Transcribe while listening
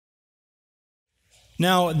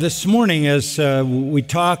Now, this morning, as we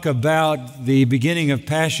talk about the beginning of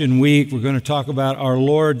Passion Week, we're going to talk about our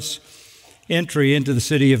Lord's entry into the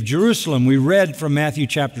city of Jerusalem. We read from Matthew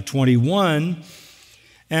chapter 21,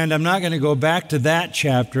 and I'm not going to go back to that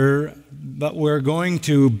chapter, but we're going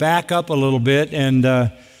to back up a little bit and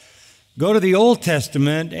go to the Old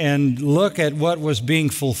Testament and look at what was being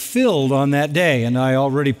fulfilled on that day. And I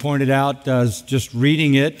already pointed out, just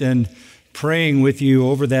reading it and praying with you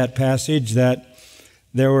over that passage, that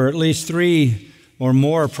there were at least 3 or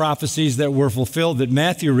more prophecies that were fulfilled that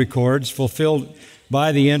Matthew records, fulfilled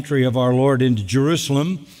by the entry of our Lord into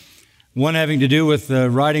Jerusalem. One having to do with the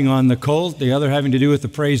riding on the colt, the other having to do with the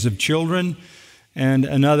praise of children, and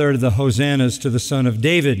another the hosannas to the Son of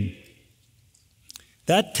David.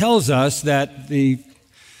 That tells us that the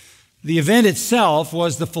event itself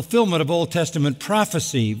was the fulfillment of Old Testament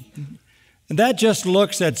prophecy. And that just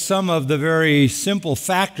looks at some of the very simple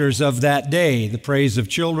factors of that day, the praise of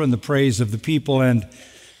children, the praise of the people, and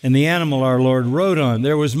the animal our Lord rode on.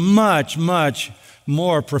 There was much, much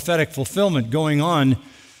more prophetic fulfillment going on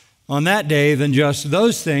that day than just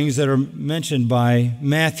those things that are mentioned by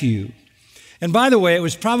Matthew. And by the way, it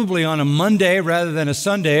was probably on a Monday rather than a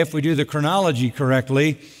Sunday, if we do the chronology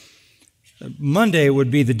correctly. Monday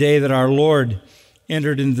would be the day that our Lord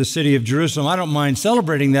entered into the city of Jerusalem. I don't mind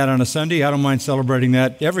celebrating that on a Sunday. I don't mind celebrating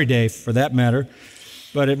that every day for that matter,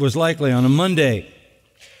 but it was likely on a Monday.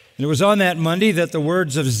 And it was on that Monday that the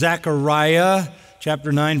words of Zechariah,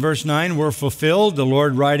 chapter 9, verse 9, were fulfilled, the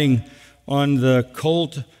Lord riding on the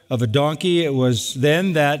colt of a donkey. It was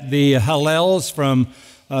then that the Hallels from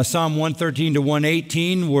Psalm 113 to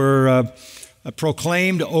 118 were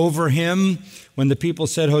proclaimed over him when the people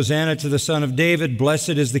said, "Hosanna to the Son of David,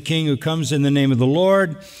 blessed is the King who comes in the name of the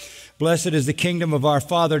Lord. Blessed is the kingdom of our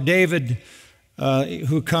father David,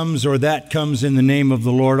 who comes or that comes in the name of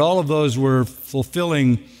the Lord." All of those were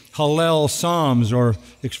fulfilling Hallel psalms, or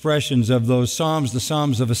expressions of those psalms, the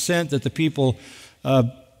psalms of ascent that the people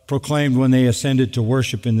proclaimed when they ascended to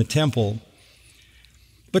worship in the temple.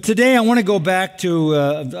 But today I want to go back to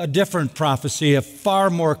a different prophecy, a far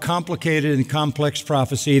more complicated and complex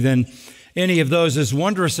prophecy than any of those. As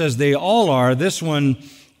wondrous as they all are, this one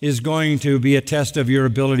is going to be a test of your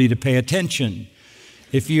ability to pay attention.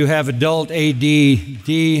 If you have adult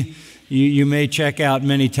ADD, you may check out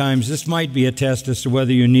many times. This might be a test as to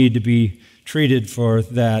whether you need to be treated for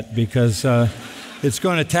that, because it's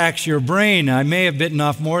going to tax your brain. I may have bitten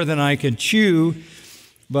off more than I could chew,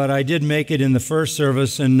 but I did make it in the first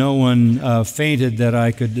service, and no one fainted that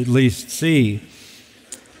I could at least see.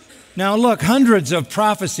 Now look, hundreds of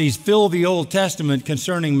prophecies fill the Old Testament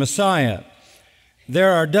concerning Messiah.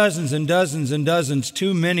 There are dozens and dozens and dozens,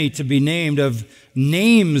 too many to be named, of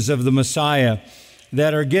names of the Messiah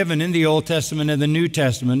that are given in the Old Testament and the New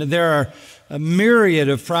Testament. And there are a myriad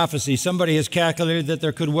of prophecies. Somebody has calculated that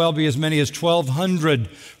there could well be as many as 1,200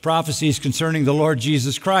 prophecies concerning the Lord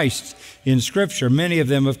Jesus Christ in Scripture, many of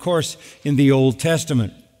them, of course, in the Old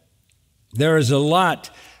Testament. There is a lot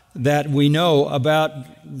that we know about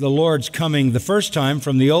the Lord's coming the first time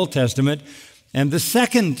from the Old Testament, and the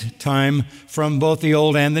second time from both the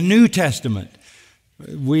Old and the New Testament.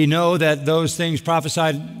 We know that those things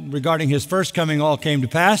prophesied regarding his first coming all came to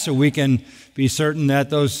pass, so we can be certain that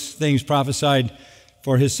those things prophesied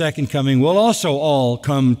for his second coming will also all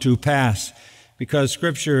come to pass, because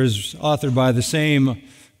Scripture is authored by the same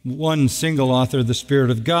one single author, the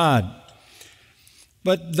Spirit of God.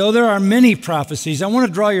 But though there are many prophecies, I want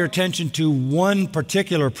to draw your attention to one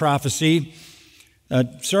particular prophecy.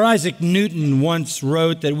 Sir Isaac Newton once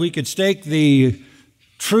wrote that we could stake the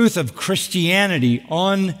truth of Christianity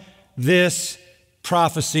on this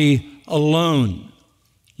prophecy alone.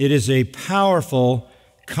 It is a powerful,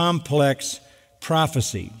 complex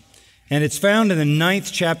prophecy. And it's found in the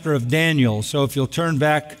 9th chapter of Daniel. So if you'll turn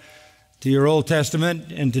back to your Old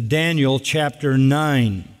Testament and to Daniel chapter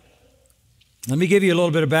 9. Let me give you a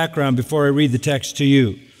little bit of background before I read the text to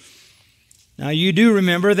you. Now, you do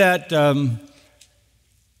remember that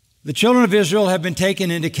the children of Israel have been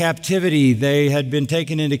taken into captivity. They had been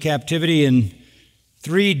taken into captivity in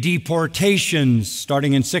 3 deportations,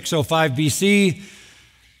 starting in 605 BC,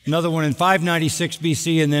 another one in 596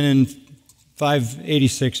 BC, and then in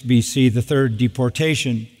 586 BC, the 3rd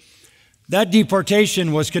deportation. That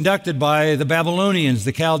deportation was conducted by the Babylonians,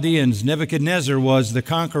 the Chaldeans. Nebuchadnezzar was the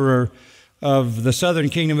conqueror of the southern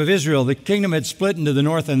kingdom of Israel. The kingdom had split into the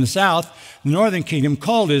north and the south. The northern kingdom,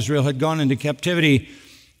 called Israel, had gone into captivity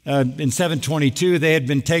in 722. They had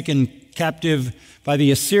been taken captive by the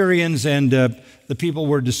Assyrians, and the people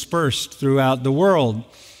were dispersed throughout the world.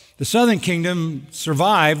 The southern kingdom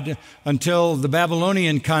survived until the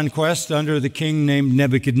Babylonian conquest under the king named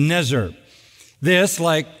Nebuchadnezzar. This,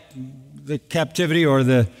 like the captivity or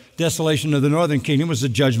the desolation of the northern kingdom, was the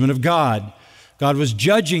judgment of God. God was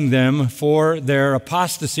judging them for their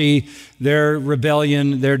apostasy, their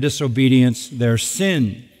rebellion, their disobedience, their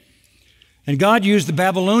sin. And God used the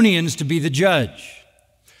Babylonians to be the judge.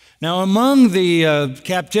 Now, among the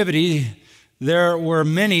captivity, there were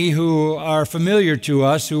many who are familiar to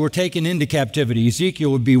us who were taken into captivity.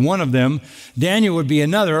 Ezekiel would be one of them. Daniel would be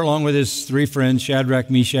another, along with his three friends,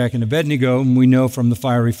 Shadrach, Meshach, and Abednego, whom we know from the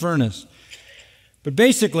fiery furnace. But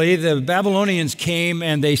basically, the Babylonians came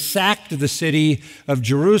and they sacked the city of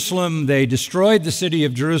Jerusalem. They destroyed the city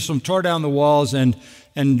of Jerusalem, tore down the walls, and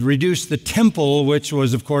reduced the temple, which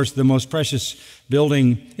was, of course, the most precious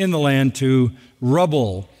building in the land, to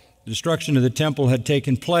rubble. Destruction of the temple had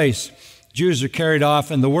taken place. Jews are carried off,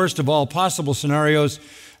 and the worst of all possible scenarios,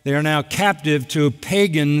 they are now captive to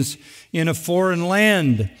pagans in a foreign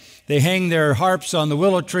land. They hang their harps on the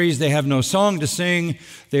willow trees. They have no song to sing.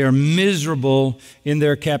 They are miserable in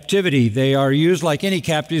their captivity. They are used, like any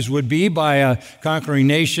captives would be, by a conquering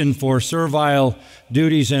nation for servile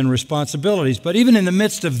duties and responsibilities. But even in the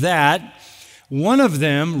midst of that, one of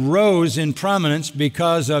them rose in prominence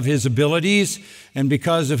because of his abilities and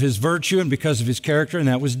because of his virtue and because of his character, and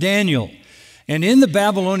that was Daniel. And in the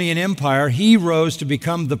Babylonian Empire, he rose to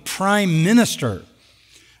become the prime minister.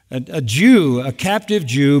 A Jew, a captive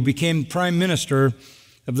Jew, became prime minister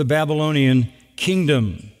of the Babylonian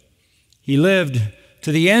kingdom. He lived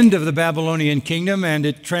to the end of the Babylonian kingdom, and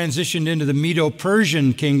it transitioned into the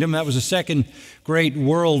Medo-Persian kingdom. That was the second great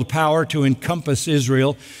world power to encompass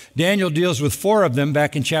Israel. Daniel deals with four of them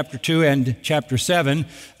back in chapter 2 and chapter 7.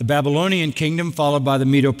 The Babylonian kingdom, followed by the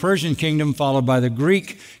Medo-Persian kingdom, followed by the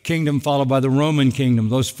Greek kingdom, followed by the Roman kingdom.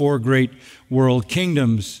 Those four great world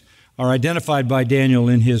kingdoms are identified by Daniel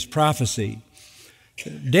in his prophecy.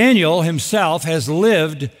 Daniel himself has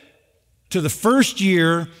lived to the first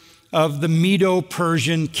year of the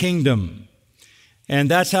Medo-Persian kingdom. And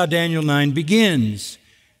that's how Daniel 9 begins.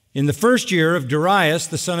 In the first year of Darius,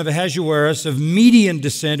 the son of Ahasuerus, of Median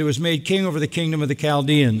descent, who was made king over the kingdom of the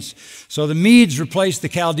Chaldeans. So the Medes replaced the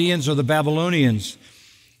Chaldeans or the Babylonians.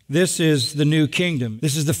 This is the new kingdom.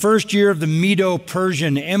 This is the first year of the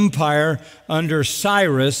Medo-Persian Empire under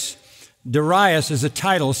Cyrus. Darius is a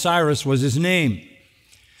title. Cyrus was his name.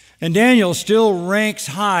 And Daniel still ranks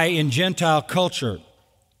high in Gentile culture.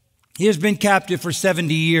 He has been captive for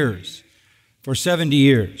 70 years. For 70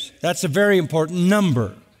 years. That's a very important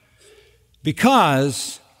number,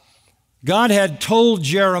 because God had told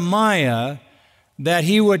Jeremiah that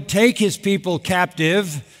he would take his people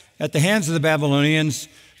captive at the hands of the Babylonians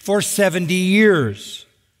for 70 years.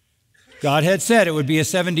 God had said it would be a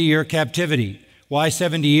 70-year captivity. Why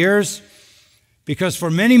 70 years? Because for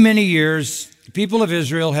many, many years, the people of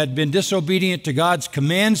Israel had been disobedient to God's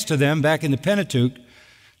commands to them back in the Pentateuch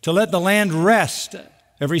to let the land rest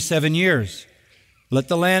every 7 years. Let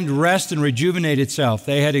the land rest and rejuvenate itself.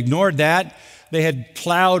 They had ignored that. They had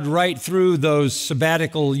plowed right through those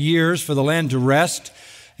sabbatical years for the land to rest.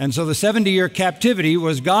 And so the 70-year captivity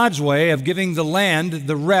was God's way of giving the land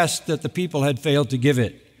the rest that the people had failed to give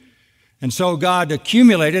it. And so God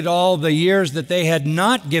accumulated all the years that they had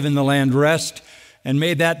not given the land rest and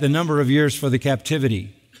made that the number of years for the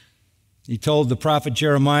captivity. He told the prophet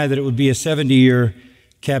Jeremiah that it would be a 70-year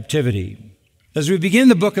captivity. As we begin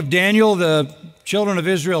the book of Daniel, the children of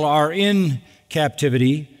Israel are in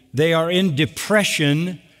captivity. They are in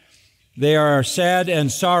depression. They are sad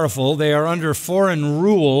and sorrowful. They are under foreign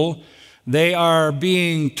rule. They are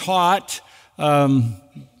being taught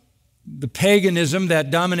the paganism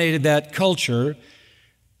that dominated that culture.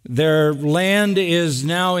 Their land is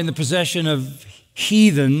now in the possession of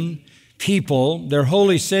heathen people. Their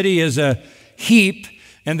holy city is a heap,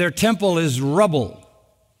 and their temple is rubble.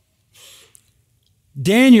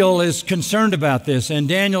 Daniel is concerned about this, and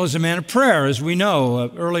Daniel is a man of prayer, as we know.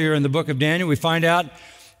 Earlier in the book of Daniel, we find out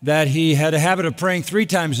that he had a habit of praying 3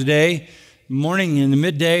 times a day, morning, in the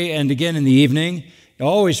midday, and again in the evening. He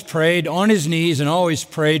always prayed on his knees and always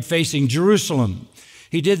prayed facing Jerusalem.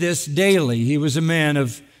 He did this daily. He was a man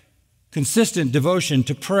of consistent devotion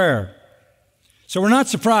to prayer. So we're not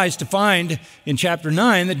surprised to find in chapter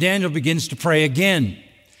 9 that Daniel begins to pray again.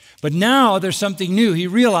 But now there's something new. He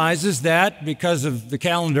realizes that because of the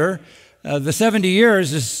calendar, the 70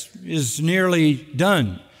 years is nearly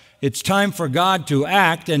done. It's time for God to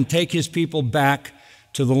act and take his people back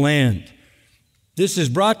to the land. This is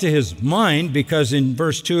brought to his mind because in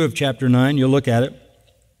verse 2 of chapter 9, you'll look at it.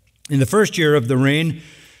 In the first year of the reign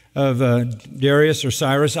of Darius or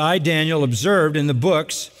Cyrus, I, Daniel, observed in the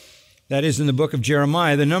books that is in the book of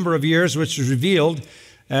Jeremiah, the number of years which was revealed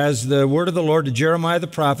as the word of the Lord to Jeremiah the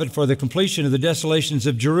prophet for the completion of the desolations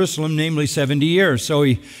of Jerusalem, namely 70 years. So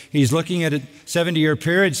he's looking at a 70-year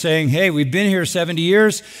period saying, hey, we've been here 70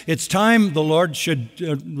 years. It's time the Lord should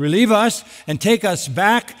relieve us and take us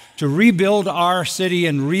back to rebuild our city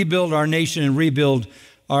and rebuild our nation and rebuild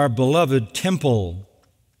our beloved temple.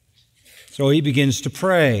 So he begins to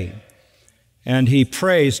pray. And he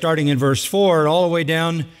prays starting in verse 4 all the way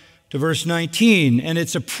down to verse 19. And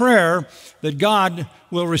it's a prayer that God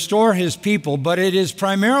will restore his people, but it is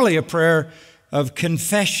primarily a prayer of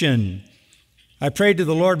confession. I prayed to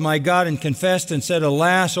the Lord my God and confessed and said,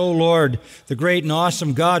 Alas, O Lord, the great and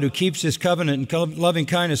awesome God who keeps his covenant and loving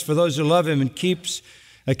kindness for those who love him and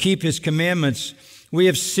keep his commandments. We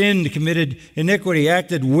have sinned, committed iniquity,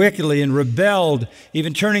 acted wickedly, and rebelled,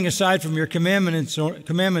 even turning aside from your commandments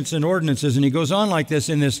and ordinances. And he goes on like this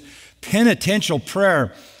in this penitential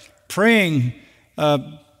prayer, praying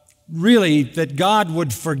really that God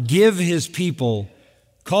would forgive his people,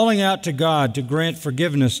 calling out to God to grant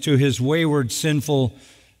forgiveness to his wayward, sinful,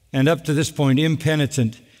 and up to this point,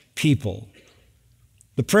 impenitent people.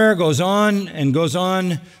 The prayer goes on and goes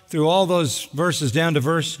on through all those verses down to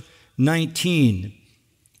verse 19.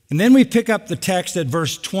 And then we pick up the text at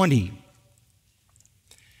verse 20.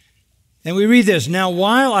 And we read this, Now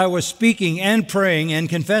while I was speaking and praying and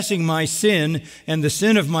confessing my sin and the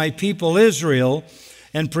sin of my people Israel,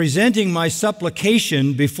 and presenting my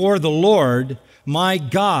supplication before the Lord, my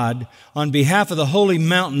God, on behalf of the holy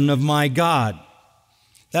mountain of my God.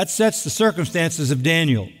 That sets the circumstances of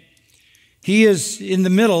Daniel. He is in the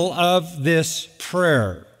middle of this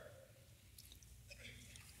prayer.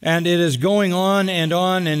 And it is going on,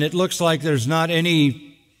 and it looks like there's not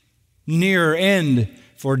any near end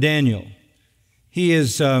for Daniel. He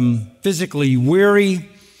is physically weary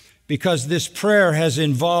because this prayer has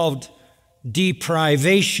involved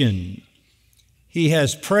deprivation. He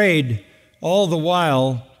has prayed all the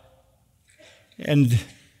while, and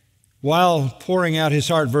while pouring out his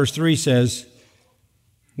heart, verse 3 says,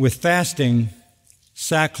 with fasting,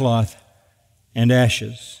 sackcloth, and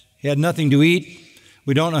ashes. He had nothing to eat.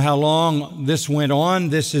 We don't know how long this went on.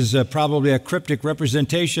 This is probably a cryptic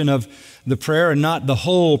representation of the prayer and not the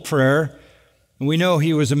whole prayer. And we know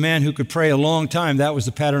he was a man who could pray a long time. That was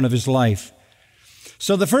the pattern of his life.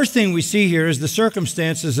 So the first thing we see here is the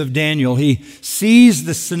circumstances of Daniel. He sees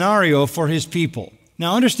the scenario for his people.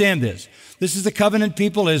 Now understand this. This is the covenant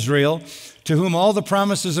people Israel, to whom all the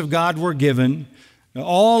promises of God were given.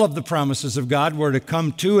 All of the promises of God were to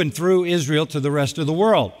come to and through Israel to the rest of the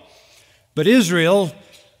world. But Israel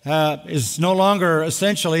is no longer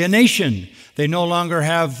essentially a nation. They no longer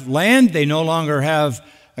have land. They no longer have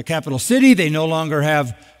a capital city. They no longer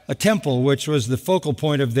have a temple, which was the focal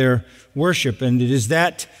point of their worship. And it is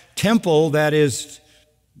that temple that is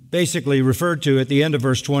basically referred to at the end of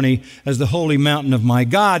verse 20 as the holy mountain of my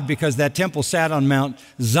God, because that temple sat on Mount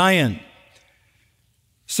Zion.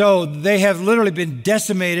 So they have literally been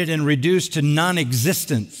decimated and reduced to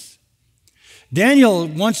non-existence. Daniel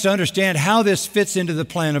wants to understand how this fits into the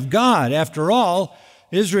plan of God. After all,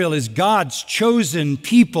 Israel is God's chosen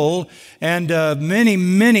people, and many,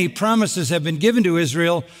 many promises have been given to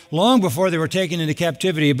Israel long before they were taken into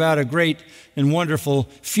captivity about a great and wonderful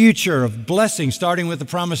future of blessing, starting with the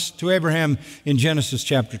promise to Abraham in Genesis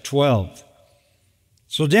chapter 12.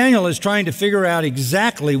 So Daniel is trying to figure out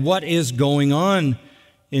exactly what is going on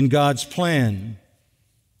in God's plan.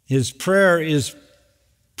 His prayer is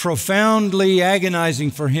profoundly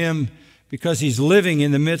agonizing for him because he's living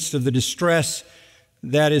in the midst of the distress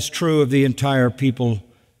that is true of the entire people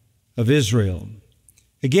of Israel.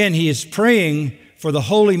 Again, he is praying for the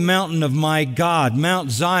holy mountain of my God, Mount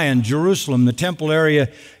Zion, Jerusalem, the temple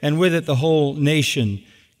area, and with it the whole nation.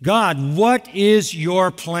 God, what is your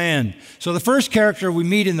plan? So the first character we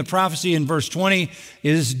meet in the prophecy in verse 20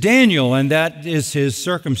 is Daniel, and that is his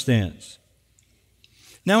circumstance.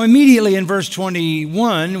 Now, immediately in verse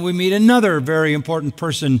 21, we meet another very important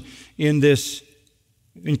person in this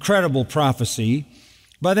incredible prophecy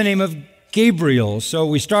by the name of Gabriel. So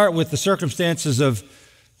we start with the circumstances of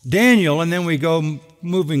Daniel, and then we go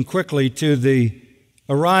moving quickly to the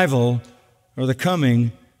arrival or the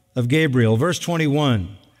coming of Gabriel. Verse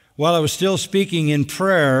 21, while I was still speaking in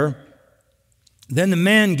prayer, then the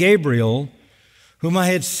man Gabriel, whom I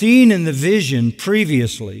had seen in the vision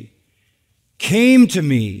previously, came to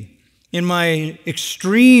me in my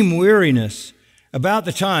extreme weariness about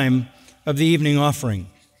the time of the evening offering.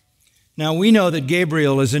 Now, we know that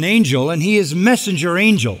Gabriel is an angel, and he is a messenger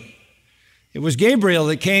angel. It was Gabriel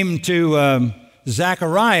that came to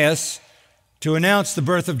Zacharias to announce the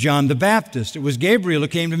birth of John the Baptist. It was Gabriel who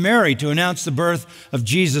came to Mary to announce the birth of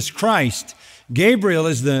Jesus Christ. Gabriel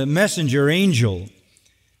is the messenger angel,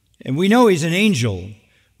 and we know he's an angel.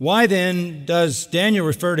 Why then does Daniel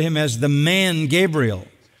refer to him as the man Gabriel?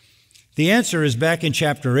 The answer is back in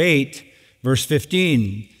chapter 8, verse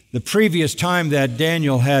 15, the previous time that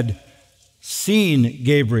Daniel had seen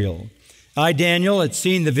Gabriel. I, Daniel, had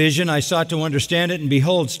seen the vision. I sought to understand it, and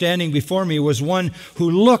behold, standing before me was one who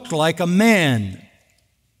looked like a man.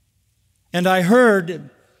 And I heard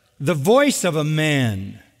the voice of a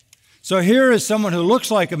man. So here is someone who looks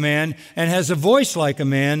like a man and has a voice like a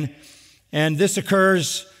man, and this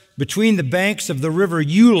occurs between the banks of the river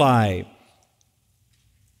Ulai.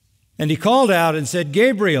 And he called out and said,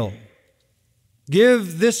 Gabriel,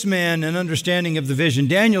 give this man an understanding of the vision.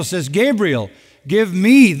 Daniel says, Gabriel, give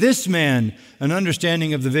me, this man, an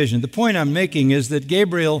understanding of the vision. The point I'm making is that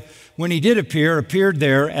Gabriel, when he did appear, appeared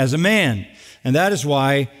there as a man. And that is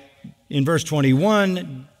why in verse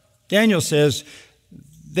 21, Daniel says,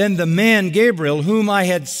 then the man Gabriel, whom I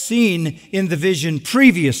had seen in the vision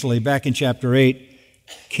previously, back in chapter 8,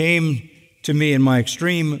 came to me in my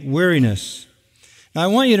extreme weariness. Now I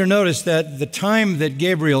want you to notice that the time that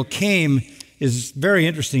Gabriel came is a very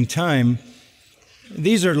interesting time.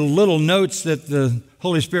 These are little notes that the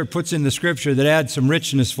Holy Spirit puts in the Scripture that add some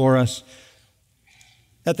richness for us.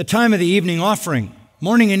 At the time of the evening offering,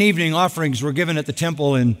 morning and evening offerings were given at the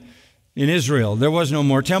temple in Israel. There was no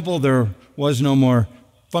more temple. There was no more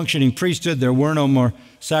functioning priesthood. There were no more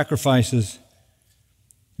sacrifices.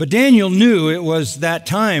 But Daniel knew it was that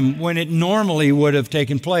time when it normally would have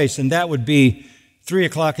taken place, and that would be 3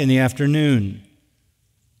 o'clock in the afternoon.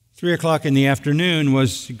 3 o'clock in the afternoon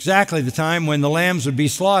was exactly the time when the lambs would be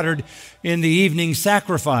slaughtered in the evening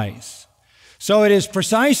sacrifice. So it is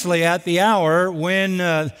precisely at the hour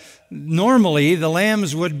when normally the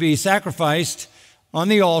lambs would be sacrificed on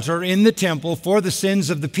the altar in the temple for the sins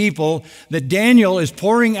of the people that Daniel is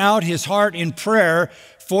pouring out his heart in prayer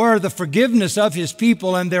for the forgiveness of his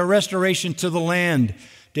people and their restoration to the land.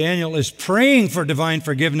 Daniel is praying for divine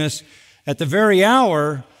forgiveness at the very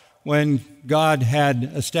hour when God had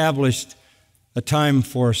established a time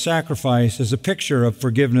for sacrifice as a picture of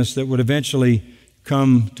forgiveness that would eventually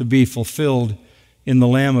come to be fulfilled in the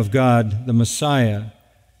Lamb of God, the Messiah.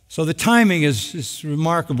 So the timing is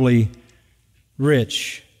remarkably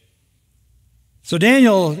rich. So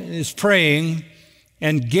Daniel is praying,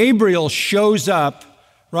 and Gabriel shows up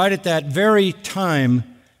right at that very time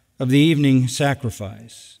of the evening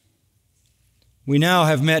sacrifice. We now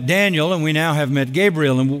have met Daniel, and we now have met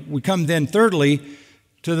Gabriel, and we come then thirdly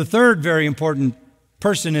to the third very important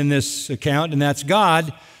person in this account, and that's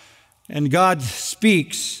God, and God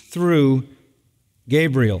speaks through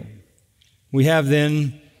Gabriel. We have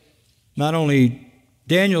then not only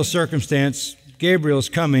Daniel's circumstance, Gabriel's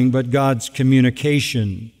coming, but God's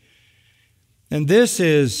communication. And this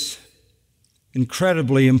is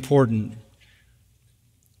incredibly important.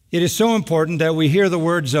 It is so important that we hear the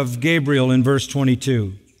words of Gabriel in verse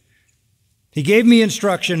 22. He gave me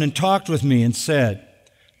instruction and talked with me and said,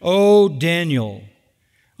 O Daniel,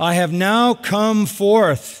 I have now come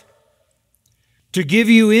forth to give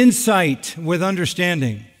you insight with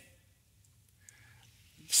understanding.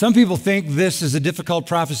 Some people think this is a difficult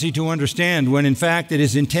prophecy to understand when in fact it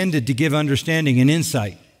is intended to give understanding and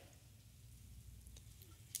insight.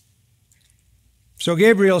 So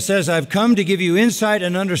Gabriel says, I've come to give you insight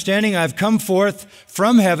and understanding. I've come forth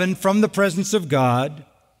from heaven, from the presence of God.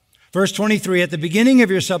 Verse 23, at the beginning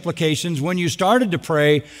of your supplications, when you started to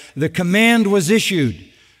pray, the command was issued.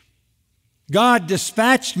 God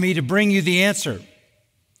dispatched me to bring you the answer.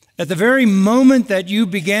 At the very moment that you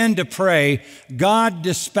began to pray, God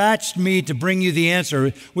dispatched me to bring you the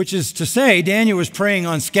answer, which is to say, Daniel was praying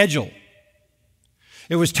on schedule.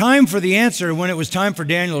 It was time for the answer when it was time for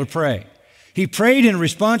Daniel to pray. He prayed in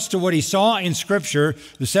response to what he saw in Scripture.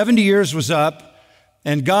 The 70 years was up,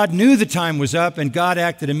 and God knew the time was up, and God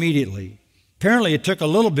acted immediately. Apparently, it took a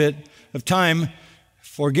little bit of time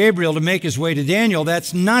for Gabriel to make his way to Daniel.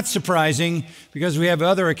 That's not surprising because we have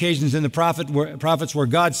other occasions in the prophets where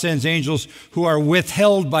God sends angels who are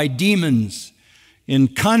withheld by demons in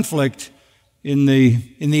conflict in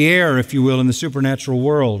the air, if you will, in the supernatural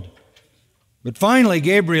world. But finally,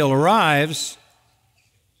 Gabriel arrives,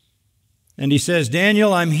 and he says,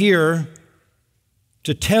 Daniel, I'm here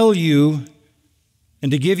to tell you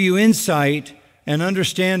and to give you insight and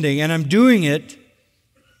understanding, and I'm doing it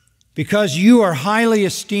because you are highly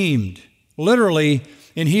esteemed. Literally,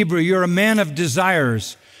 in Hebrew, you're a man of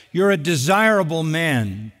desires. You're a desirable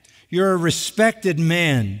man. You're a respected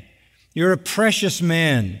man. You're a precious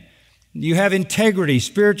man. You have integrity,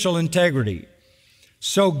 spiritual integrity.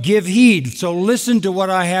 So give heed. So listen to what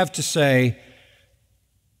I have to say,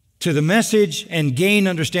 to the message, and gain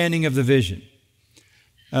understanding of the vision.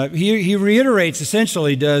 He reiterates,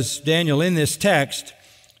 essentially, does Daniel in this text,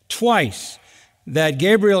 twice, that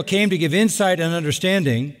Gabriel came to give insight and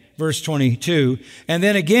understanding, verse 22, and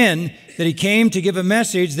then again that he came to give a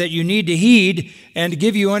message that you need to heed and to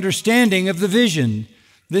give you understanding of the vision.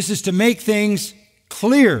 This is to make things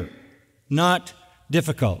clear, not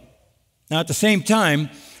difficult. Now, at the same time,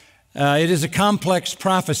 it is a complex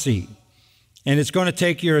prophecy, and it's going to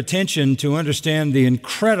take your attention to understand the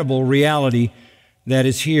incredible reality that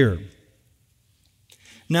is here.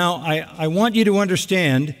 Now, I want you to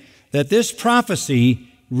understand that this prophecy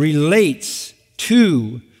relates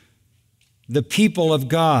to the people of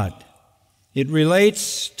God. It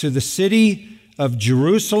relates to the city of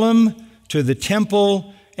Jerusalem, to the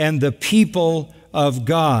temple, and the people of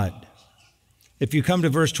God. If you come to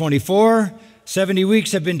verse 24, 70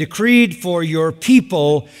 weeks have been decreed for your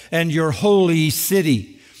people and your holy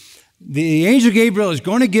city. The angel Gabriel is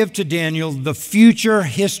going to give to Daniel the future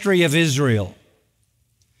history of Israel.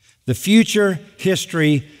 The future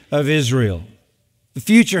history of Israel. The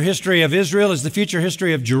future history of Israel is the future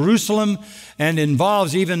history of Jerusalem and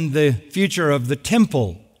involves even the future of the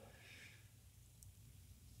temple.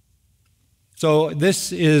 So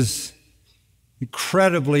this is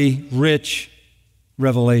incredibly rich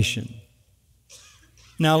revelation.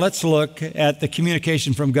 Now let's look at the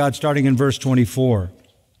communication from God starting in verse 24.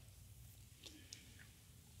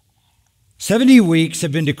 70 weeks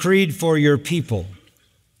have been decreed for your people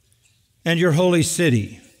and your holy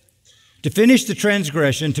city, to finish the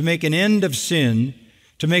transgression, to make an end of sin,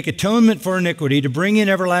 to make atonement for iniquity, to bring in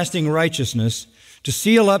everlasting righteousness, to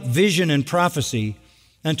seal up vision and prophecy,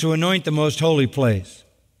 and to anoint the most holy place.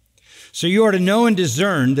 So you are to know and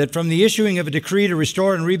discern that from the issuing of a decree to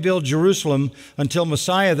restore and rebuild Jerusalem until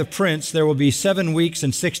Messiah the Prince, there will be 7 weeks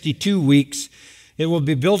and 62 weeks. It will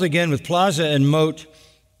be built again with plaza and moat,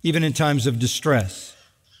 even in times of distress.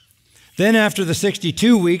 Then after the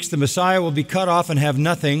 62 weeks, the Messiah will be cut off and have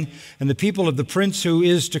nothing, and the people of the Prince who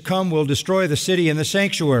is to come will destroy the city and the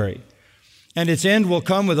sanctuary. And its end will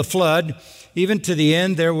come with a flood. Even to the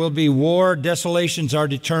end there will be war, desolations are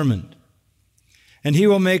determined. And he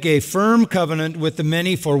will make a firm covenant with the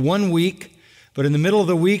many for 1 week, but in the middle of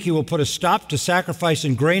the week he will put a stop to sacrifice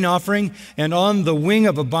and grain offering, and on the wing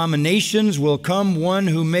of abominations will come one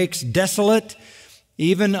who makes desolate,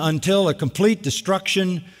 even until a complete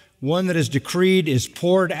destruction, one that is decreed, is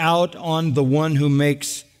poured out on the one who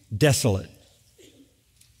makes desolate.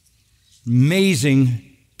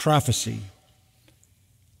 Amazing prophecy.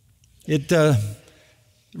 It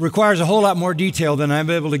requires a whole lot more detail than I'm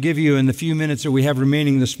able to give you in the few minutes that we have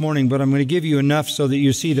remaining this morning, but I'm going to give you enough so that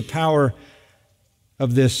you see the power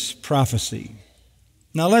of this prophecy.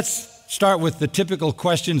 Now let's start with the typical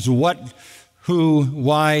questions: what, who,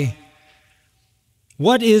 why.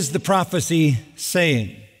 What is the prophecy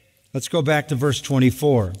saying? Let's go back to verse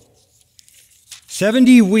 24.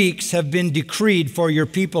 70 weeks have been decreed for your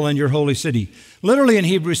people and your holy city. Literally in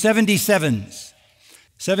Hebrew, 70 sevens.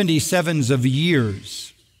 70 sevens of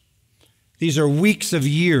years. These are weeks of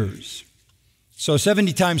years. So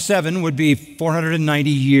 70 times 7 would be 490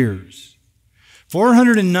 years.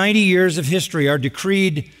 490 years of history are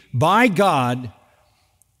decreed by God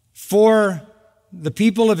for the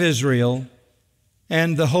people of Israel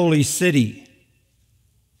and the holy city.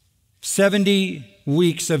 70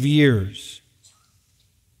 weeks of years.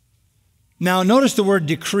 Now notice the word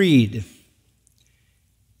decreed.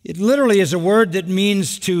 It literally is a word that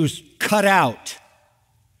means to cut out.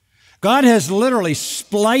 God has literally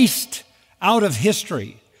spliced out of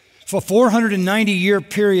history, for a 490-year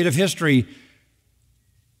period of history,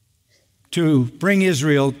 to bring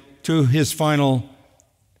Israel to his final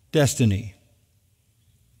destiny.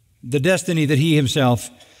 The destiny that he himself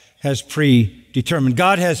has predetermined.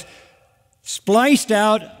 God has spliced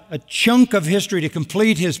out a chunk of history to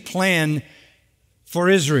complete his plan for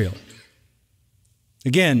Israel.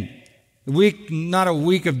 Again, not a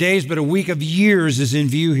week of days, but a week of years is in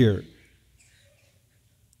view here.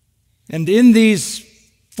 And in these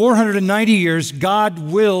 490 years, God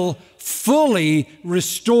will fully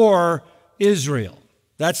restore Israel.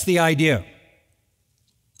 That's the idea.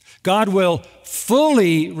 God will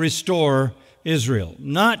fully restore Israel,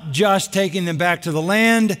 not just taking them back to the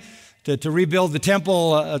land to rebuild the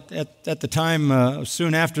temple at the time,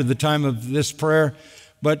 soon after the time of this prayer,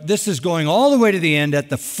 but this is going all the way to the end at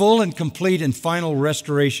the full and complete and final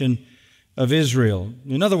restoration of Israel.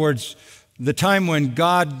 In other words, the time when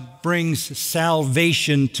God brings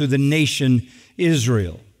salvation to the nation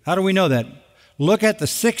Israel. How do we know that? look at the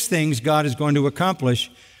 6 things God is going to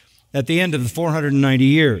accomplish at the end of the 490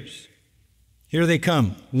 years. Here they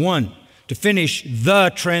come. 1, to finish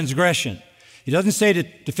the transgression. He doesn't say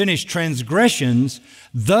to finish transgressions,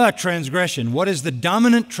 the transgression. What is the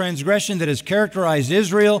dominant transgression that has characterized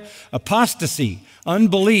Israel? Apostasy,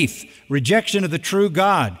 unbelief, rejection of the true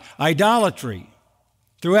God, idolatry.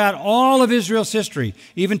 Throughout all of Israel's history,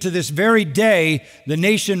 even to this very day, the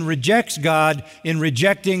nation rejects God in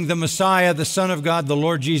rejecting the Messiah, the Son of God, the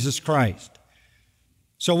Lord Jesus Christ.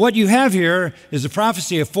 So what you have here is a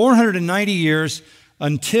prophecy of 490 years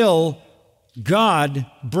until God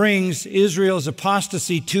brings Israel's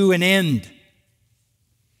apostasy to an end.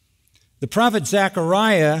 The prophet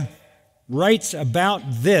Zechariah writes about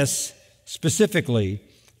this specifically.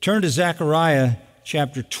 Turn to Zechariah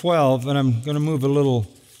chapter 12, and I'm going to move a little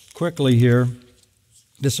quickly here.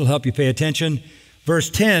 This will help you pay attention. Verse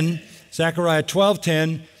 10, Zechariah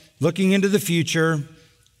 12:10, looking into the future,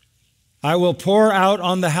 I will pour out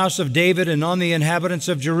on the house of David and on the inhabitants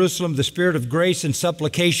of Jerusalem the spirit of grace and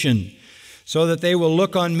supplication, so that they will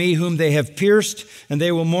look on me whom they have pierced, and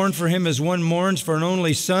they will mourn for him as one mourns for an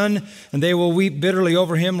only son, and they will weep bitterly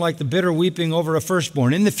over him like the bitter weeping over a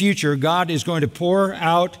firstborn. In the future, God is going to pour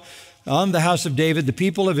out on the house of David, the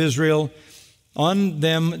people of Israel, on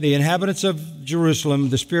them, the inhabitants of Jerusalem,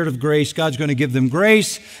 the spirit of grace. God's going to give them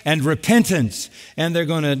grace and repentance, and they're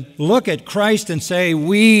going to look at Christ and say,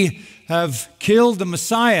 we have killed the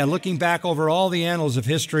Messiah. Looking back over all the annals of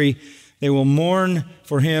history, they will mourn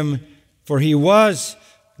for him, for he was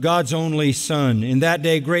God's only Son. In that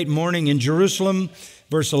day, great mourning in Jerusalem.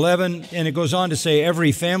 Verse 11, and it goes on to say,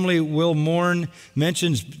 every family will mourn,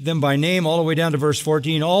 mentions them by name, all the way down to verse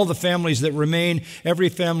 14. All the families that remain, every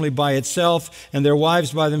family by itself, and their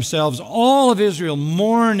wives by themselves, all of Israel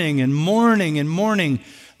mourning and mourning and mourning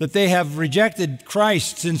that they have rejected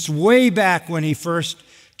Christ since way back when he first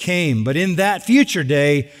came. But in that future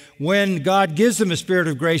day, when God gives them a spirit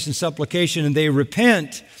of grace and supplication, and they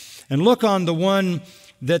repent and look on the one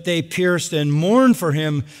that they pierced and mourn for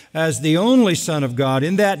him as the only Son of God.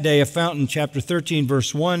 In that day, a fountain, chapter 13,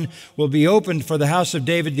 verse 1, will be opened for the house of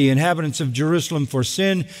David, the inhabitants of Jerusalem, for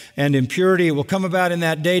sin and impurity. It will come about in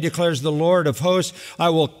that day, declares the Lord of hosts, I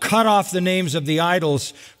will cut off the names of the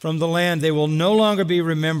idols from the land. They will no longer be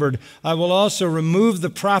remembered. I will also remove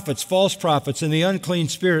the prophets, false prophets, and the unclean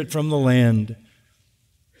spirit from the land.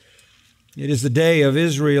 It is the day of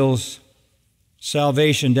Israel's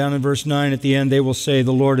salvation. Down in verse 9 at the end, they will say,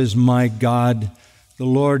 the Lord is my God. The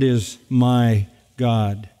Lord is my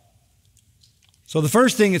God. So the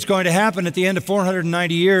first thing that's going to happen at the end of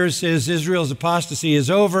 490 years is Israel's apostasy is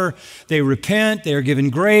over. They repent, they are given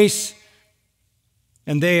grace,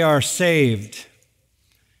 and they are saved.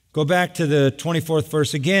 Go back to the 24th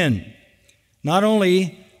verse again. Not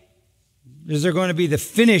only is there going to be the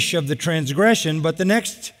finish of the transgression, but the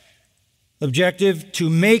next objective, to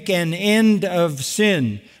make an end of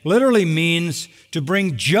sin, literally means to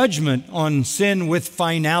bring judgment on sin with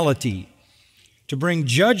finality. To bring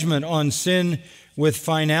judgment on sin with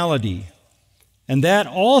finality. And that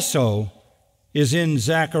also is in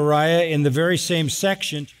Zechariah in the very same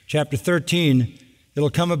section, chapter 13. It'll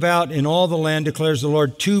come about in all the land, declares the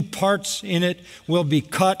Lord. 2 parts in it will be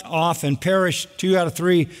cut off and perish. 2 out of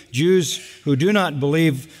 3 Jews who do not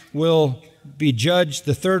believe will be judged.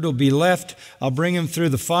 The third will be left. I'll bring them through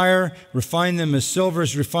the fire, refine them as silver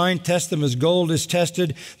is refined, test them as gold is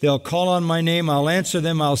tested. They'll call on my name. I'll answer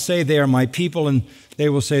them. I'll say they are my people, and they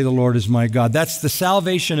will say the Lord is my God. That's the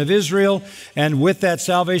salvation of Israel, and with that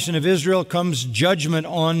salvation of Israel comes judgment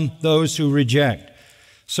on those who reject.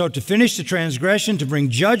 So to finish the transgression, to bring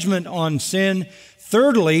judgment on sin.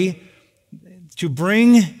 Thirdly, to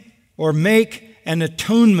bring or make an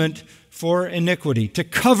atonement for iniquity, to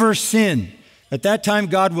cover sin. At that time,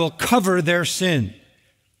 God will cover their sin.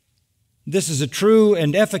 This is a true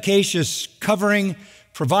and efficacious covering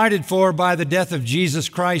provided for by the death of Jesus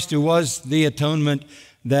Christ, who was the atonement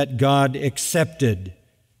that God accepted.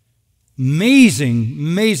 Amazing,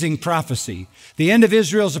 amazing prophecy. The end of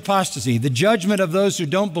Israel's apostasy, the judgment of those who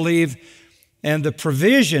don't believe, and the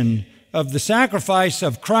provision of the sacrifice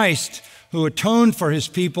of Christ, who atoned for his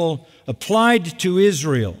people, applied to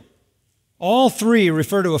Israel. All three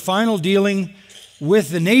refer to a final dealing with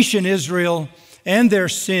the nation Israel and their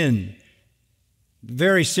sin. The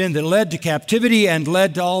very sin that led to captivity and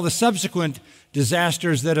led to all the subsequent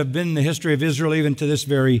disasters that have been in the history of Israel even to this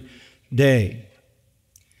very day.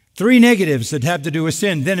 3 negatives that have to do with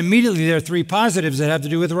sin. Then immediately there are 3 positives that have to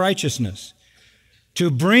do with righteousness. To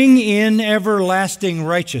bring in everlasting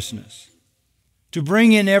righteousness. To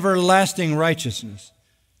bring in everlasting righteousness.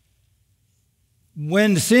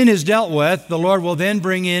 when sin is dealt with, the Lord will then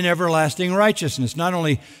bring in everlasting righteousness, not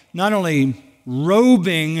only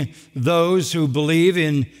robing those who believe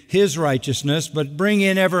in His righteousness, but bring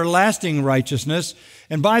in everlasting righteousness.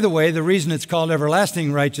 And by the way, the reason it's called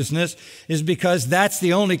everlasting righteousness is because that's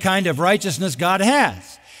the only kind of righteousness God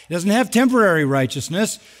has. He doesn't have temporary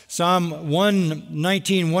righteousness. Psalm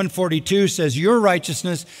 119, 142 says, your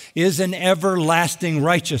righteousness is an everlasting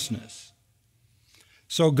righteousness.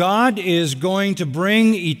 So God is going to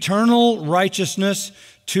bring eternal righteousness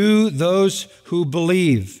to those who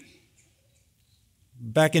believe.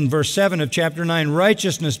 Back in verse 7 of chapter 9,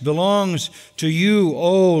 righteousness belongs to you,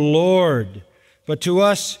 O Lord, but to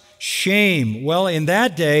us shame. Well, in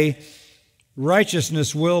that day,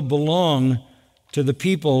 righteousness will belong to the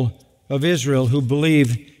people of Israel who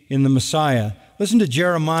believe in the Messiah. Listen to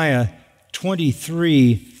Jeremiah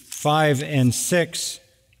 23, 5 and 6.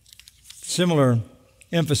 Similar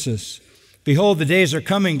emphasis. Behold, the days are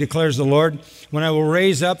coming, declares the Lord, when I will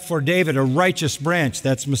raise up for David a righteous branch,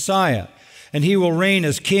 that's Messiah, and he will reign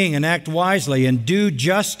as king and act wisely and do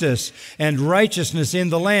justice and righteousness in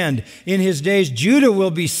the land. In his days, Judah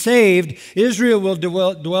will be saved, Israel will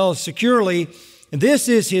dwell securely. This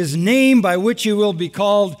is his name by which he will be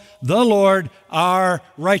called the Lord, our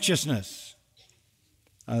righteousness.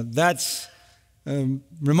 That's a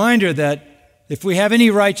reminder that if we have any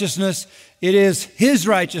righteousness, it is His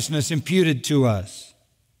righteousness imputed to us.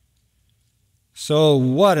 So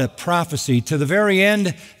what a prophecy. To the very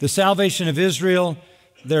end, the salvation of Israel,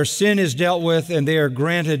 their sin is dealt with and they are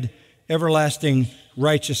granted everlasting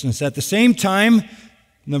righteousness. At the same time,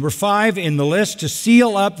 number 5 in the list, to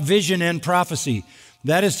seal up vision and prophecy.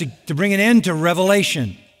 That is to bring an end to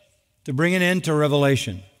revelation. To bring an end to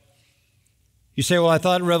revelation. You say, well, I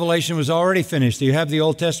thought Revelation was already finished. You have the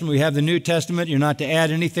Old Testament, we have the New Testament. You're not to add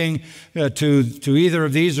anything to either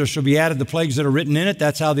of these, or shall be added the plagues that are written in it.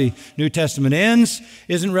 That's how the New Testament ends.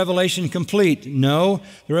 Isn't Revelation complete? No.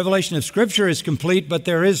 The revelation of Scripture is complete, but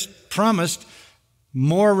there is promised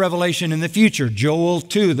more revelation in the future. Joel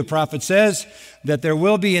 2, the prophet says that there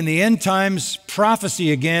will be in the end times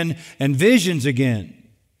prophecy again and visions again.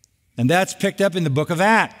 And that's picked up in the book of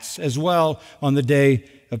Acts as well on the day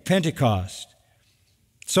of Pentecost.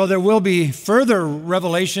 So there will be further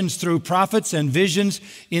revelations through prophets and visions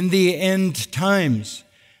in the end times.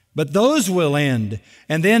 But those will end.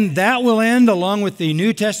 And then that will end along with the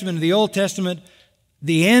New Testament and the Old Testament.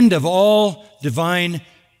 The end of all divine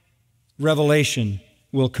revelation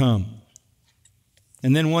will come.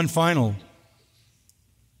 And then one final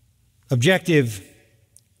objective: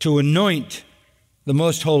 to anoint the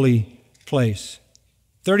most holy place.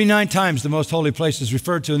 39 times the most holy place is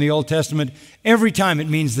referred to in the Old Testament. Every time it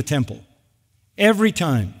means the temple. Every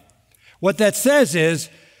time. What that says is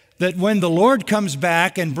that when the Lord comes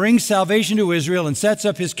back and brings salvation to Israel and sets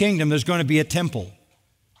up His kingdom, there's going to be a temple.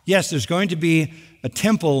 Yes, there's going to be a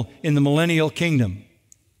temple in the millennial kingdom.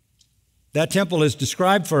 That temple is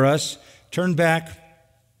described for us. Turn back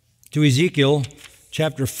to Ezekiel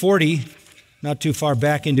chapter 40, not too far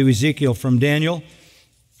back into Ezekiel from Daniel.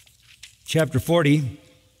 Chapter 40.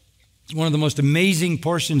 It's one of the most amazing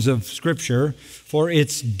portions of Scripture for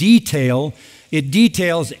its detail. It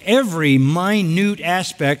details every minute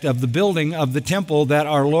aspect of the building of the temple that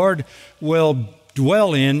our Lord will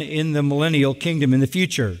dwell in the millennial kingdom in the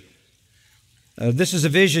future. This is a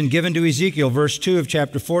vision given to Ezekiel, verse 2 of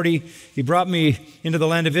chapter 40. He brought me into the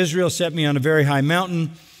land of Israel, set me on a very high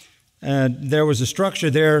mountain. There was a structure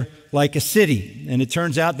there like a city, and it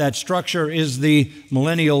turns out that structure is the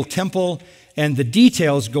millennial temple. And the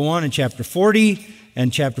details go on in chapter 40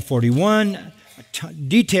 and chapter 41.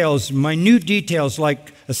 Details, minute details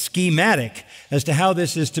like a schematic as to how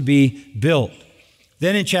this is to be built.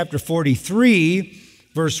 Then in chapter 43,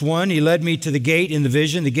 verse 1, he led me to the gate in the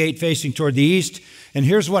vision, the gate facing toward the east. And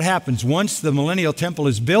here's what happens. Once the millennial temple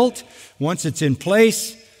is built, once it's in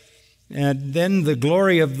place, and then the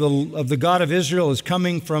glory of the God of Israel is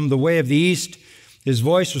coming from the way of the east. His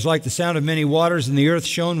voice was like the sound of many waters, and the earth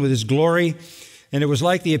shone with His glory. And it was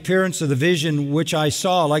like the appearance of the vision which I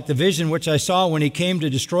saw, like the vision which I saw when He came to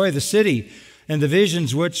destroy the city, and the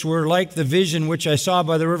visions which were like the vision which I saw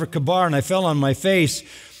by the river Kebar, and I fell on my face.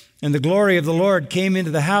 And the glory of the Lord came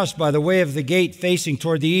into the house by the way of the gate facing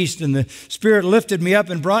toward the east, and the Spirit lifted me up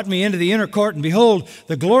and brought me into the inner court, and behold,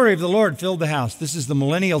 the glory of the Lord filled the house. This is the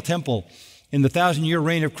millennial temple. In the 1,000-year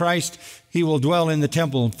reign of Christ, He will dwell in the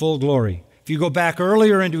temple in full glory. If you go back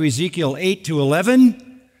earlier into Ezekiel 8 to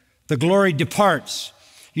 11, the glory departs.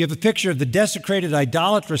 You have a picture of the desecrated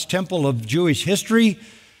idolatrous temple of Jewish history,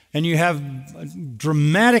 and you have a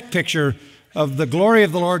dramatic picture of the glory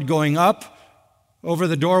of the Lord going up over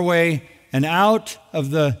the doorway and out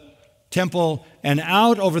of the temple and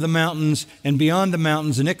out over the mountains and beyond the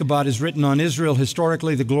mountains, and Ichabod is written on Israel.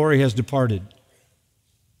 Historically, the glory has departed.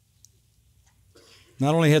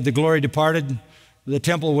 Not only had the glory departed, the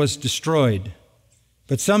temple was destroyed.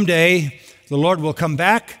 But someday, the Lord will come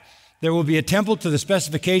back. There will be a temple to the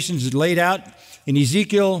specifications laid out in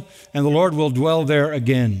Ezekiel, and the Lord will dwell there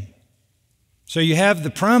again. So you have the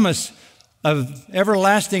promise of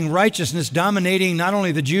everlasting righteousness dominating not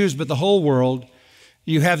only the Jews, but the whole world.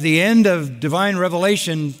 You have the end of divine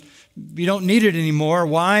revelation. You don't need it anymore.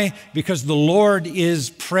 Why? Because the Lord is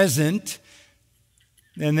present.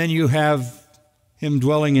 And then you have Him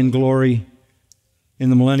dwelling in glory in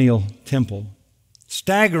the millennial temple.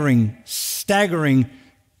 Staggering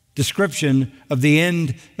description of the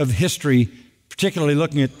end of history, particularly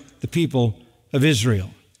looking at the people of Israel.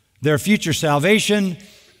 Their future salvation,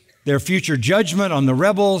 their future judgment on the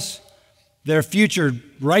rebels, their future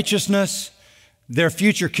righteousness, their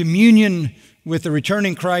future communion with the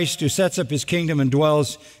returning Christ who sets up His kingdom and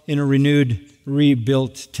dwells in a renewed,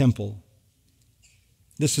 rebuilt temple.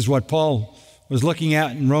 This is what Paul was looking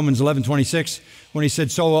at in Romans 11:26 when he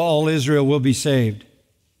said, so all Israel will be saved.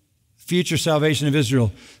 Future salvation of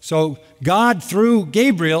Israel. So God, through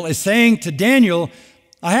Gabriel, is saying to Daniel,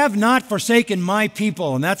 I have not forsaken my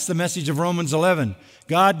people. And that's the message of Romans 11.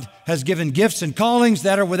 God has given gifts and callings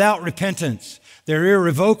that are without repentance. They're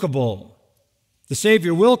irrevocable. The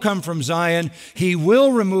Savior will come from Zion. He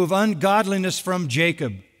will remove ungodliness from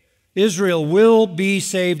Jacob. Israel will be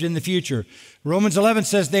saved in the future. Romans 11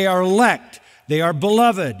 says they are elect. They are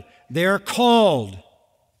beloved. They are called.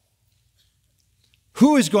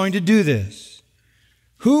 Who is going to do this?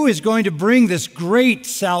 Who is going to bring this great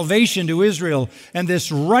salvation to Israel and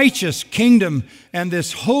this righteous kingdom and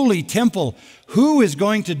this holy temple? Who is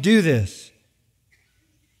going to do this?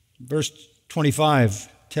 Verse 25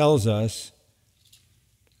 tells us,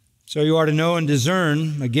 so you are to know and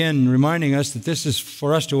discern, again reminding us that this is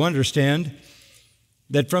for us to understand,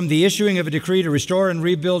 that from the issuing of a decree to restore and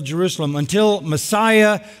rebuild Jerusalem until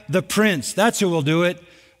Messiah the Prince, that's who will do it,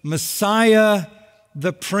 Messiah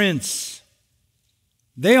the Prince.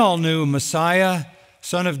 They all knew Messiah,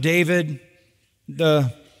 son of David,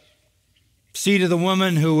 the seed of the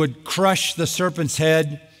woman who would crush the serpent's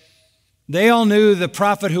head. They all knew the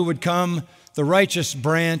prophet who would come, the righteous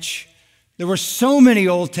branch. There were so many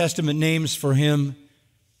Old Testament names for Him.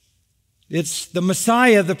 It's the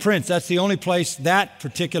Messiah, the Prince. That's the only place that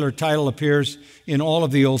particular title appears in all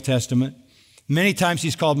of the Old Testament. Many times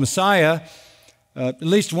He's called Messiah. At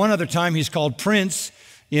least one other time He's called Prince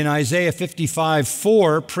in Isaiah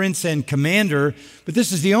 55:4, Prince and Commander. But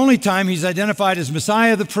this is the only time He's identified as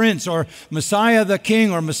Messiah the Prince or Messiah the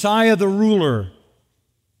King or Messiah the Ruler.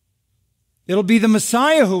 It'll be the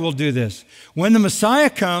Messiah who will do this. When the Messiah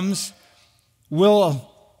comes,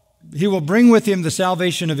 He will bring with Him the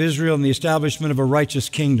salvation of Israel and the establishment of a righteous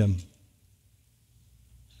kingdom.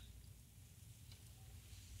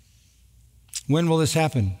 When will this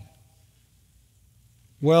happen?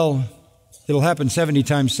 Well, it'll happen 70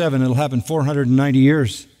 times 7. It'll happen 490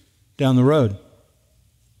 years down the road.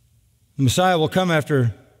 The Messiah will come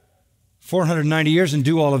after 490 years and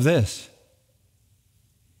do all of this.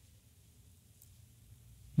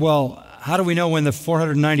 Well, how do we know when the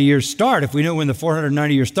 490 years start? If we know when the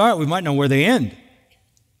 490 years start, we might know where they end.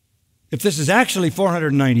 If this is actually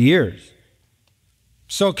 490 years.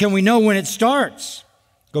 So can we know when it starts?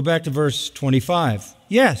 Go back to verse 25.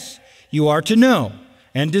 Yes, you are to know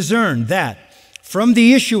and discern that from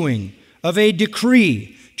the issuing of a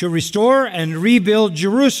decree to restore and rebuild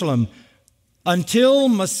Jerusalem until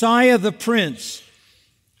Messiah the Prince,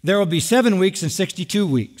 there will be 7 weeks and 62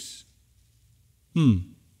 weeks.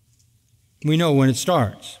 We know when it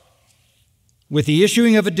starts. With the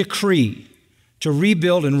issuing of a decree to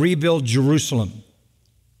rebuild Jerusalem.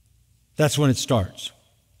 That's when it starts.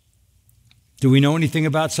 Do we know anything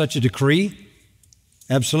about such a decree?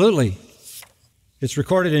 Absolutely. It's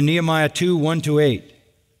recorded in Nehemiah 2:1-8.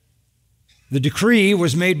 The decree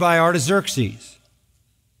was made by Artaxerxes,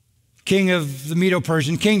 king of the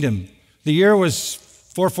Medo-Persian kingdom. The year was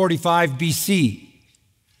 445 BC.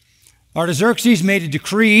 Artaxerxes made a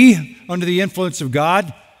decree under the influence of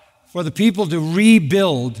God for the people to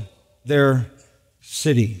rebuild their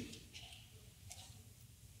city.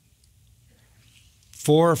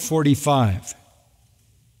 445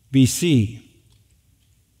 BC.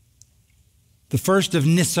 The first of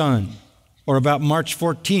Nisan, or about March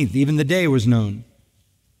 14th, even the day was known.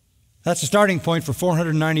 That's a starting point for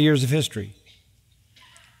 490 years of history.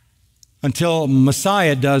 Until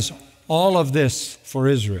Messiah does all of this for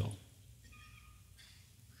Israel.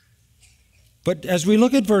 But as we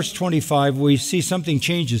look at verse 25, we see something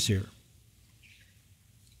changes here.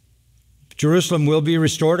 Jerusalem will be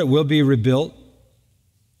restored. It will be rebuilt.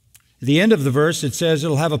 At the end of the verse, it says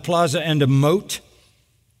it'll have a plaza and a moat,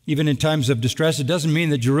 even in times of distress. It doesn't mean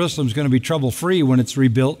that Jerusalem's going to be trouble-free when it's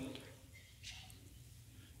rebuilt.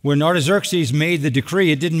 When Artaxerxes made the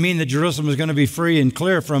decree, it didn't mean that Jerusalem was going to be free and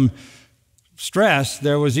clear from stress.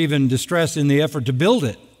 There was even distress in the effort to build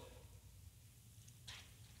it.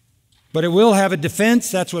 But it will have a defense.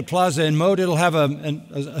 That's what plaza and moat. It'll have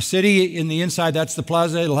a city in the inside. That's the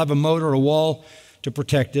plaza. It'll have a moat or a wall to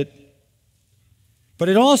protect it. But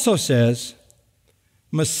it also says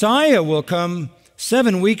Messiah will come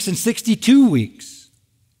 7 weeks and 62 weeks.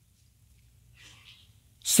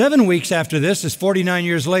 7 weeks after this is 49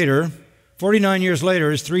 years later. 49 years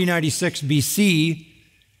later is 396 BC.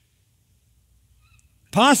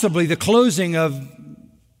 Possibly the closing of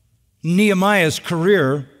Nehemiah's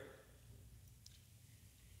career.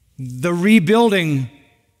 The rebuilding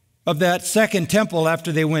of that second temple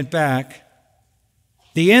after they went back.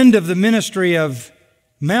 The end of the ministry of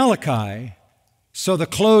Malachi. So the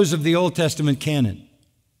close of the Old Testament canon.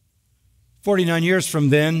 49 years from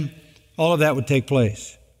then, all of that would take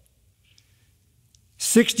place.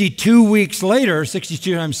 62 weeks later,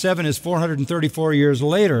 62 times 7 is 434 years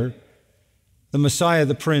later, the Messiah,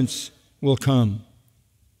 the Prince, will come.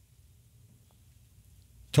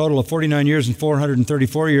 Total of 49 years and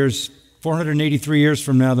 434 years, 483 years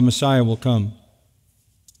from now, the Messiah will come.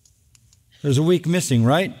 There's a week missing,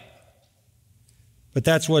 right? But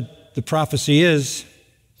that's what the prophecy is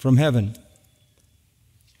from heaven.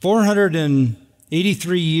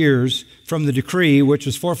 483 years from the decree, which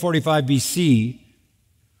was 445 BC.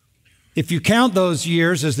 If you count those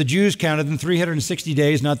years as the Jews counted them, 360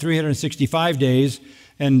 days, not 365 days,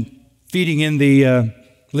 and feeding in the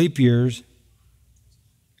leap years,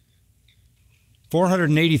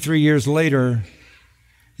 483 years later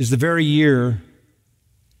is the very year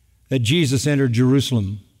that Jesus entered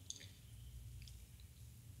Jerusalem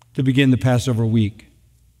to begin the Passover week.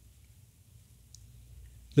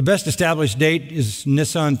 The best established date is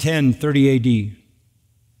Nisan 10, 30 AD.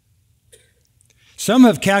 Some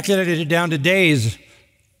have calculated it down to days,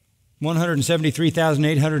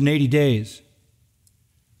 173,880 days.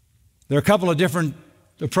 There are a couple of different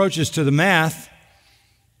approaches to the math,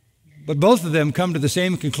 but both of them come to the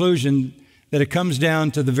same conclusion, that it comes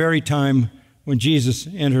down to the very time when Jesus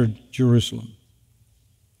entered Jerusalem.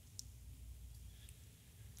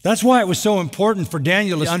 That's why it was so important for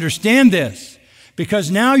Daniel to understand this, because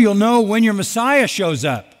now you'll know when your Messiah shows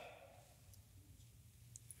up.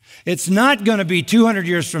 It's not going to be 200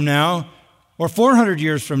 years from now, or 400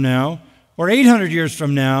 years from now, or 800 years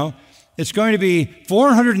from now. It's going to be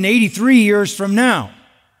 483 years from now,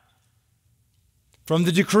 from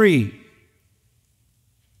the decree.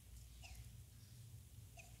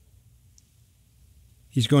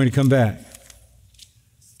 He's going to come back.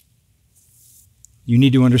 You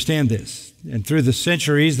need to understand this. And through the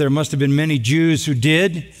centuries, there must have been many Jews who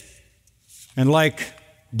did. And like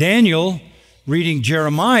Daniel, reading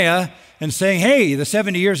Jeremiah and saying, hey, the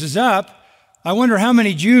 70 years is up. I wonder how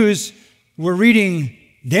many Jews were reading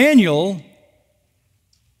Daniel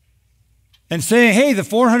and saying, hey, the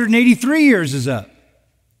 483 years is up.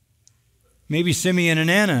 Maybe Simeon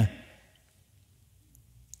and Anna.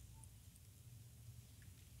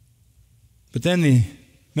 But then the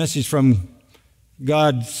message from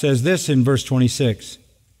God says this in verse 26.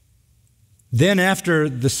 Then after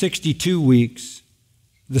the 62 weeks,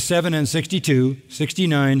 the 7 and 62,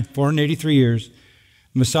 69, 483 years,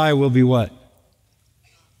 Messiah will be what?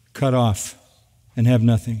 Cut off and have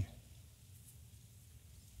nothing.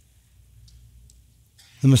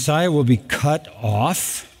 The Messiah will be cut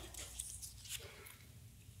off.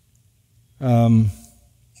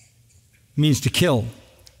 Means to kill,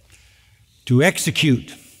 to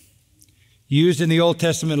execute. Used in the Old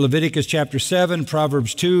Testament, Leviticus chapter 7,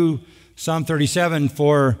 Proverbs 2, Psalm 37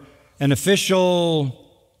 for an official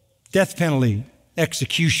death penalty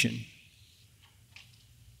execution.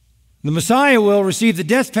 The Messiah will receive the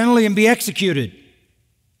death penalty and be executed.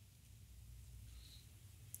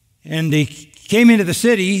 And he came into the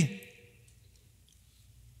city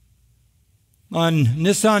on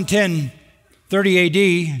Nisan 10, 30 AD,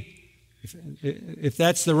 if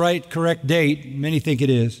that's the right, correct date. Many think it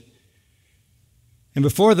is. And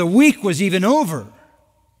before the week was even over,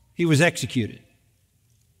 he was executed.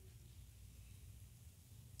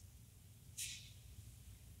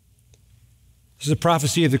 This is a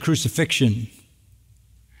prophecy of the crucifixion.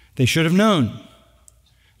 They should have known.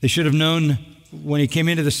 They should have known when he came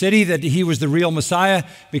into the city that he was the real Messiah,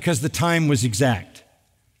 because the time was exact.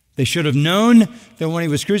 They should have known that when he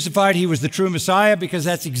was crucified, he was the true Messiah, because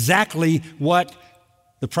that's exactly what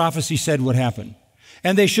the prophecy said would happen.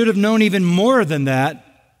 And they should have known even more than that.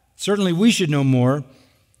 Certainly we should know more,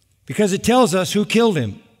 because it tells us who killed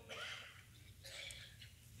him.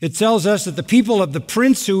 It tells us that the people of the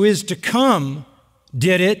prince who is to come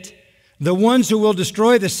did it, the ones who will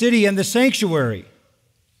destroy the city and the sanctuary.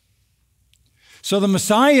 So the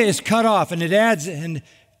Messiah is cut off, and it adds, and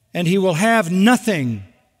he will have nothing.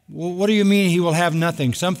 Well, what do you mean he will have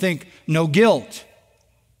nothing? Some think no guilt.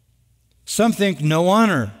 Some think no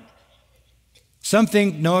honor. Some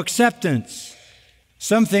think no acceptance.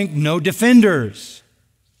 Some think no defenders.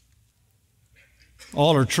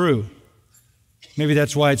 All are true. Maybe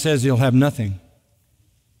that's why it says he'll have nothing.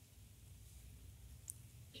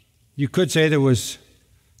 You could say there was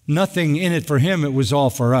nothing in it for him, it was all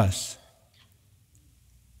for us.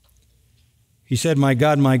 He said, my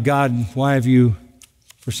God, why have you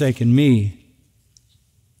forsaken me?"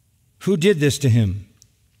 Who did this to him?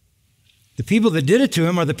 The people that did it to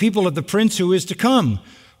him are the people of the prince who is to come.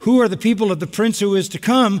 Who are the people of the prince who is to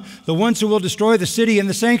come? The ones who will destroy the city and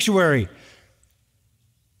the sanctuary.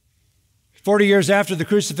 40 years after the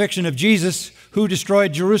crucifixion of Jesus, who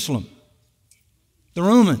destroyed Jerusalem? The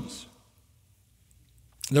Romans.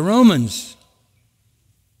 The Romans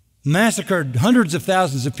massacred hundreds of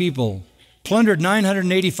thousands of people, plundered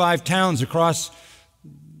 985 towns across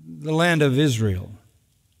the land of Israel.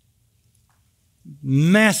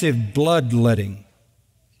 Massive bloodletting.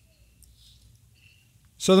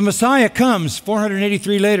 So the Messiah comes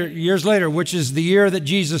 483 years later, which is the year that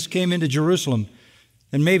Jesus came into Jerusalem,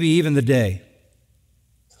 and maybe even the day.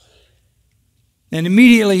 And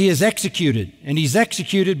immediately he is executed, and he's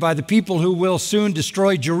executed by the people who will soon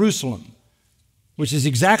destroy Jerusalem, which is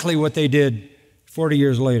exactly what they did 40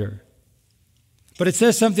 years later. But it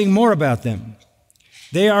says something more about them.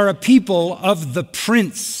 They are a people of the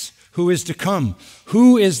prince who is to come.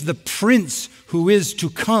 Who is the prince who is to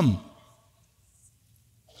come?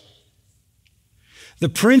 The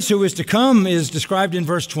prince who is to come is described in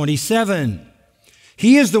verse 27.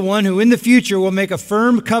 He is the one who in the future will make a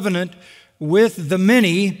firm covenant with the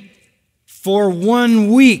many for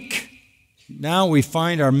 1 week. Now we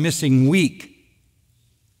find our missing week.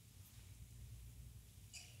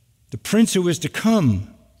 The prince who is to come,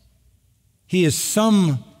 he is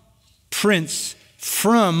some prince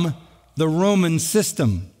from the Roman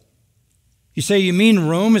system. You say, you mean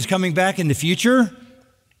Rome is coming back in the future?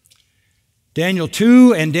 Daniel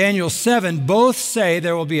 2 and Daniel 7 both say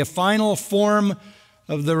there will be a final form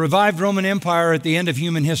of the revived Roman Empire at the end of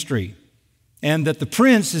human history, and that the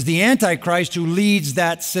prince is the Antichrist who leads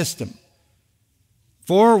that system.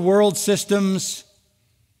 4 world systems: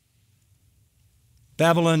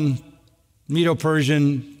 Babylon,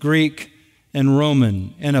 Medo-Persian, Greek, and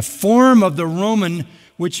Roman. And a form of the Roman,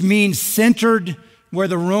 which means centered where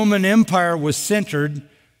the Roman Empire was centered,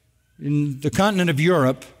 in the continent of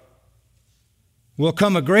Europe, will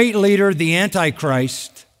come a great leader, the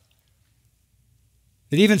Antichrist.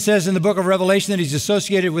 It even says in the book of Revelation that he's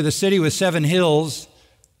associated with a city with 7 hills,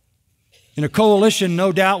 in a coalition,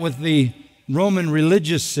 no doubt, with the Roman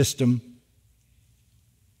religious system.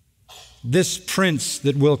 This prince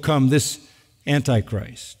that will come, this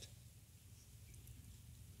Antichrist.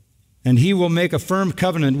 And he will make a firm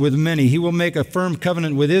covenant with many. He will make a firm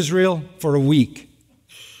covenant with Israel for a week.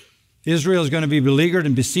 Israel is going to be beleaguered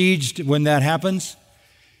and besieged when that happens.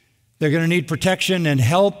 They're going to need protection and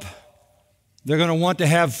help. They're going to want to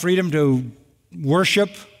have freedom to worship.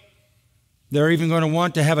 They're even going to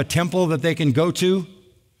want to have a temple that they can go to.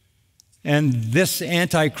 And this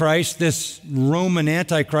Antichrist, this Roman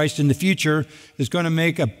Antichrist in the future, is going to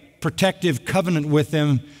make a protective covenant with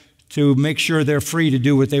them to make sure they're free to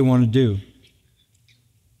do what they want to do.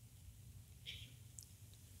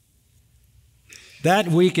 That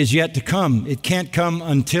week is yet to come. It can't come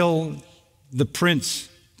until the prince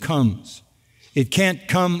comes. It can't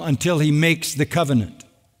come until he makes the covenant.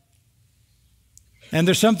 And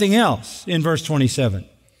there's something else in verse 27.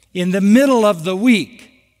 In the middle of the week,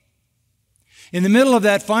 in the middle of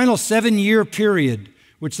that final 7-year period,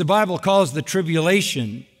 which the Bible calls the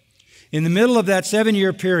tribulation, in the middle of that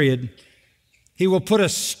 7-year period, he will put a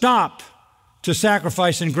stop to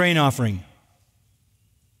sacrifice and grain offering.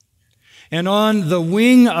 And on the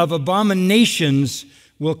wing of abominations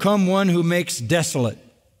will come one who makes desolate.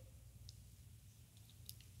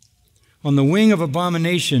 On the wing of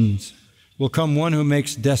abominations will come one who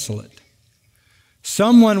makes desolate.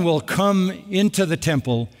 Someone will come into the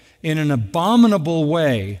temple in an abominable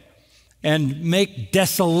way and make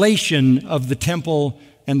desolation of the temple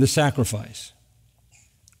and the sacrifice.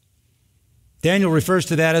 Daniel refers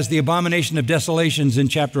to that as the abomination of desolations in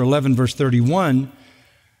chapter 11, verse 31.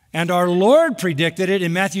 And our Lord predicted it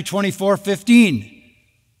in Matthew 24:15.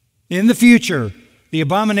 In the future, the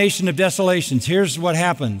abomination of desolations. Here's what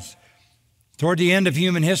happens. Toward the end of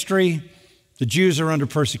human history, the Jews are under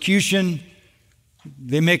persecution.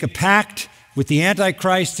 They make a pact with the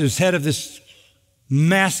Antichrist, who's head of this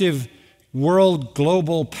massive world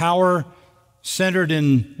global power centered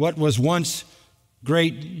in what was once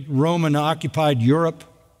great Roman-occupied Europe,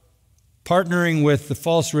 partnering with the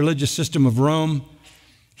false religious system of Rome.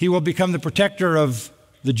 He will become the protector of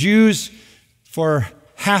the Jews for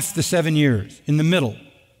half the 7 years, in the middle.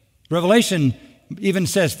 Revelation even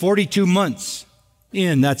says 42 months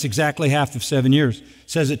in, that's exactly half of 7 years. It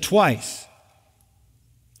says it twice.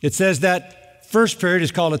 It says that first period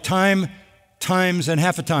is called a time, times, and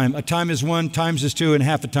half a time. A time is 1, times is 2, and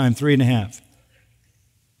half a time, 3.5.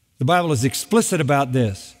 The Bible is explicit about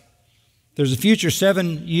this. There's a future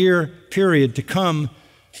 7-year period to come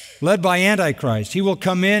led by Antichrist. He will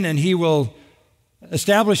come in and he will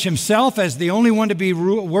establish himself as the only one to be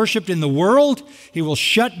worshiped in the world. He will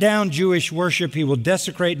shut down Jewish worship. He will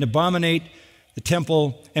desecrate and abominate the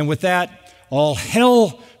temple. And with that, all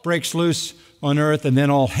hell breaks loose on earth, and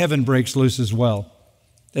then all heaven breaks loose as well,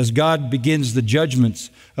 as God begins the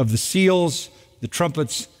judgments of the seals, the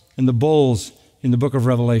trumpets, and the bowls in the book of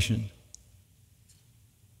Revelation.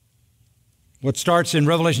 What starts in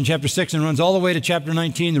Revelation chapter 6 and runs all the way to chapter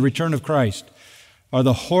 19, the return of Christ, are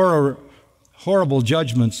the horrible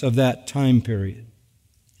judgments of that time period.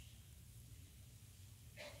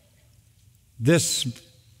 This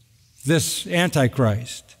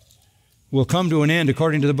Antichrist will come to an end,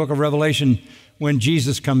 according to the book of Revelation, when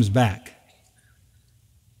Jesus comes back.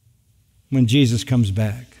 When Jesus comes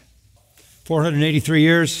back. 483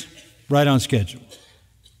 years, right on schedule.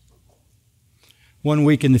 1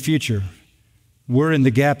 week in the future, we're in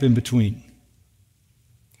the gap in between.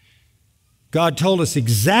 God told us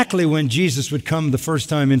exactly when Jesus would come the first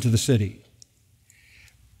time into the city.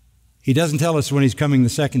 He doesn't tell us when he's coming the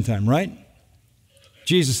second time, right?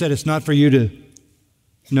 Jesus said it's not for you to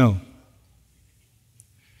know.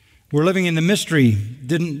 We're living in the mystery.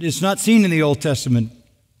 It's not seen in the Old Testament,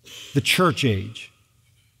 the church age.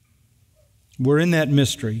 We're in that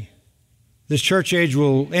mystery. This church age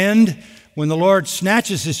will end when the Lord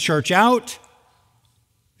snatches his church out,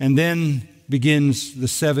 and then begins the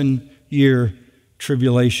 7-year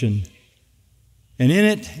tribulation. And in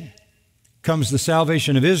it comes the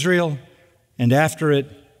salvation of Israel, and after it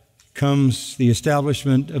comes the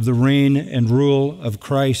establishment of the reign and rule of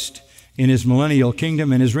Christ in his millennial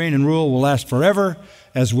kingdom, and his reign and rule will last forever,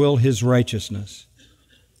 as will his righteousness.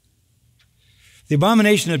 The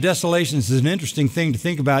abomination of desolations is an interesting thing to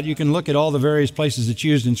think about. You can look at all the various places it's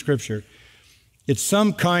used in Scripture. It's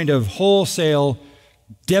some kind of wholesale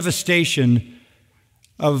devastation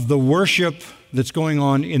of the worship that's going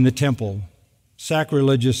on in the temple.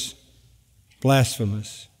 Sacrilegious,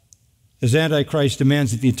 blasphemous, as Antichrist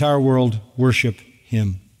demands that the entire world worship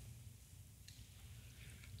him.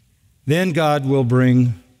 Then God will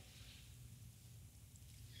bring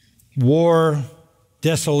war,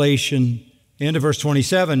 desolation, end of verse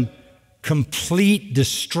 27, complete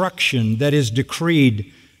destruction that is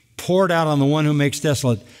decreed, poured out on the one who makes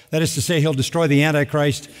desolate. That is to say, he'll destroy the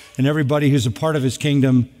Antichrist and everybody who's a part of his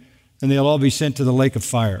kingdom, and they'll all be sent to the lake of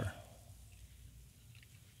fire.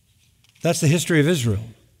 That's the history of Israel.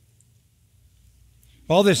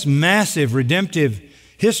 All this massive redemptive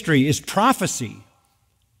history is prophecy.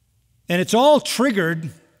 And it's all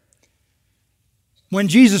triggered when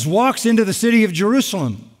Jesus walks into the city of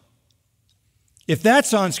Jerusalem. If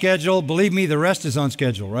that's on schedule, believe me, the rest is on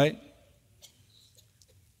schedule, right?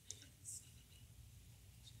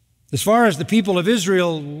 As far as the people of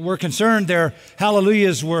Israel were concerned, their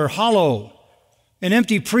hallelujahs were hollow, an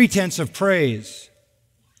empty pretense of praise.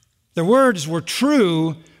 Their words were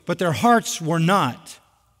true, but their hearts were not.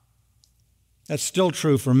 That's still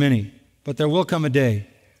true for many, but there will come a day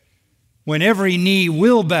when every knee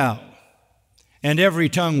will bow and every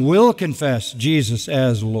tongue will confess Jesus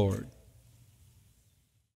as Lord.